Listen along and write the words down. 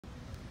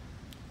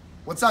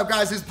What's up,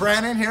 guys? It's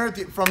Brandon here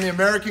from the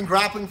American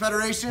Grappling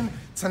Federation.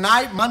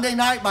 Tonight, Monday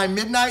night by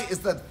midnight, is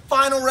the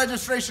final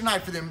registration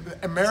night for the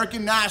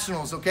American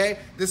Nationals, okay?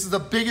 This is the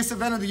biggest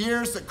event of the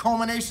year. It's the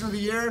culmination of the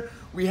year.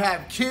 We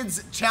have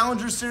Kids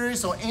Challenger Series,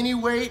 so any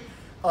weight,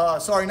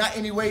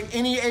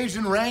 any age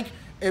and rank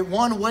at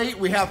one weight.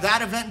 We have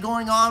that event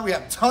going on. We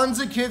have tons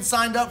of kids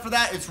signed up for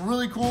that. It's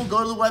really cool.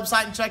 Go to the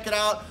website and check it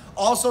out.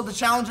 Also, the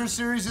Challenger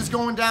Series is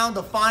going down,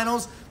 the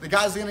finals. The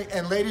guys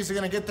and ladies are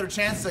gonna get their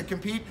chance to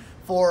compete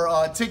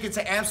for tickets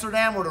to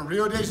Amsterdam or to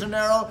Rio de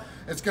Janeiro.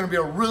 It's gonna be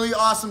a really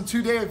awesome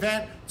 2-day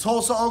event,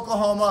 Tulsa,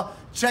 Oklahoma.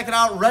 Check it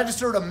out,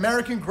 register at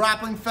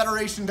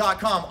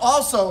AmericanGrapplingFederation.com.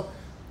 Also,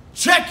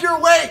 check your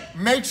weight.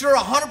 Make sure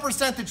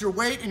 100% that your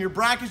weight and your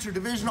brackets, your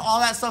division, all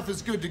that stuff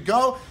is good to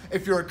go.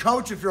 If you're a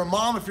coach, if you're a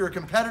mom, if you're a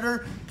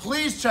competitor,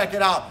 please check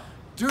it out.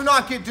 Do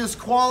not get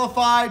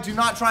disqualified. Do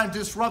not try and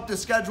disrupt the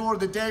schedule or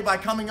the day by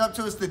coming up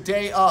to us the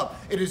day of.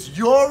 It is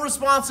your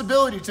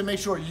responsibility to make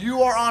sure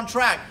you are on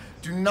track.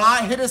 Do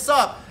not hit us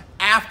up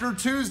after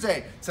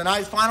Tuesday.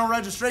 Tonight's final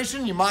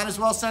registration, you might as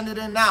well send it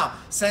in now.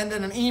 Send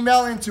in an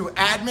email into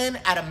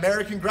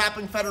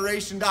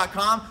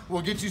admin@AmericanGrapplingFederation.com.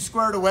 We'll get you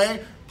squared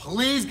away.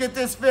 Please get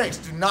this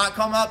fixed. Do not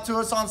come up to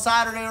us on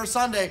Saturday or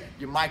Sunday.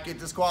 You might get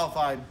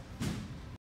disqualified.